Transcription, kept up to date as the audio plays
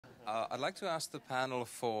I'd like to ask the panel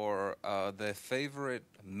for their favorite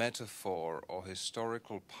metaphor or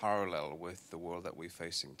historical parallel with the world that we're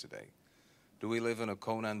facing today. Do we live in a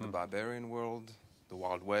Conan the Barbarian world, the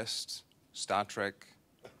Wild West, Star Trek?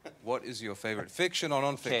 What is your favorite, fiction or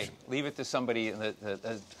non-fiction? Okay, leave it to somebody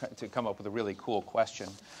to come up with a really cool question.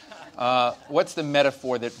 What's the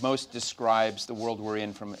metaphor that most describes the world we're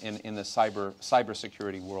in in the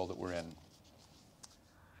cybersecurity world that we're in?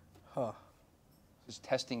 Huh. Just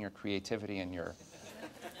testing your creativity and your,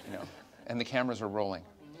 and the cameras are rolling.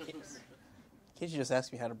 Can't you just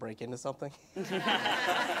ask me how to break into something?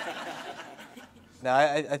 No,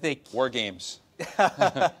 I think War games.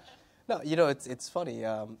 No, it's funny.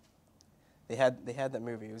 They had that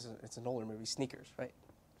movie. It's an older movie, Sneakers, right?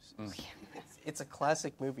 It's a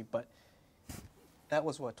classic movie, but that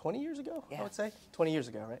was what, 20 years ago? Yeah. I would say 20 years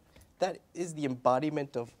ago, right? That is the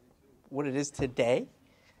embodiment of what it is today.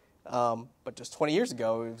 But just 20 years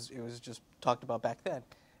ago, it was just talked about back then.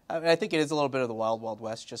 I think it is a little bit of the Wild Wild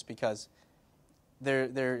West, just because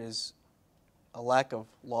there is a lack of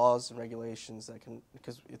laws and regulations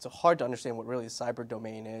because it's hard to understand what really a cyber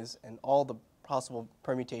domain is and all the possible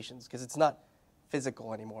permutations, because it's not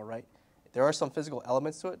physical anymore, right? There are some physical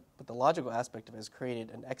elements to it, but the logical aspect of it has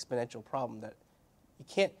created an exponential problem that you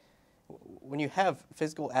can't. When you have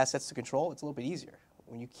physical assets to control, it's a little bit easier.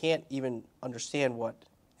 When you can't even understand what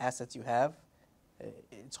assets you have,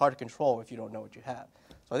 it's hard to control if you don't know what you have.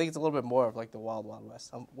 So I think it's a little bit more of like the Wild Wild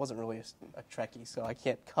West. I wasn't really a Trekkie, so I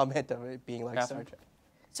can't comment on it being like Star Trek.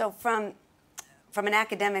 So from an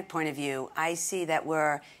academic point of view, I see that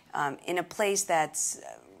we're in a place that's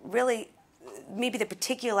really, maybe the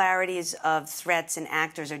particularities of threats and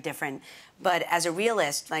actors are different, but as a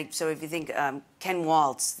realist, so if you think Ken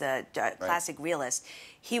Waltz, the classic realist,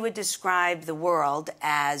 he would describe the world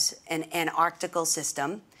as an anarchical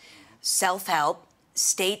system, self-help,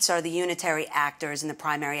 states are the unitary actors and the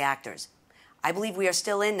primary actors. I believe we are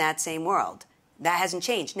still in that same world. That hasn't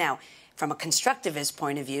changed. Now, from a constructivist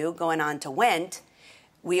point of view, going on to Wendt,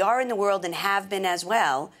 we are in the world and have been as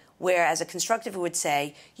well, where as a constructivist would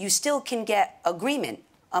say, you still can get agreement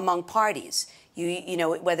among parties. You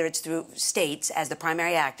know, whether it's through states as the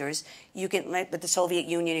primary actors, you can, like with the Soviet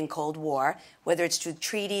Union in Cold War, whether it's through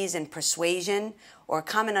treaties and persuasion or a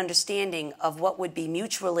common understanding of what would be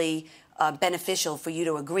mutually beneficial for you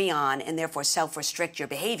to agree on and therefore self-restrict your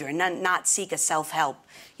behavior and not seek a self-help,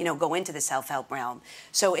 go into the self-help realm.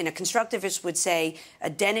 So in a constructivist would say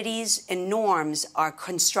identities and norms are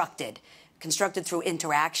constructed through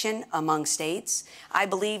interaction among states. I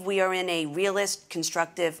believe we are in a realist,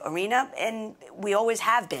 constructive arena, and we always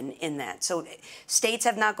have been in that. So states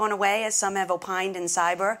have not gone away, as some have opined in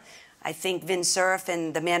cyber. I think Vint Cerf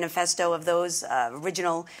and the manifesto of those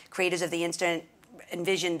original creators of the internet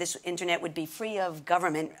envisioned this internet would be free of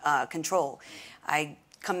government control. I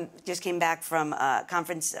just came back from a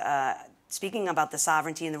conference speaking about the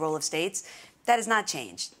sovereignty and the role of states. That has not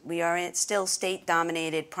changed. We are still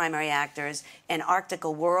state-dominated primary actors, an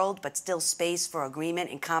arctical world, but still space for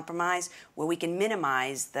agreement and compromise where we can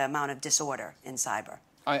minimize the amount of disorder in cyber.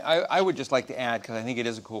 I would just like to add, because I think it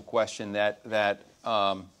is a cool question, that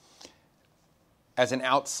as an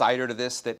outsider to this, that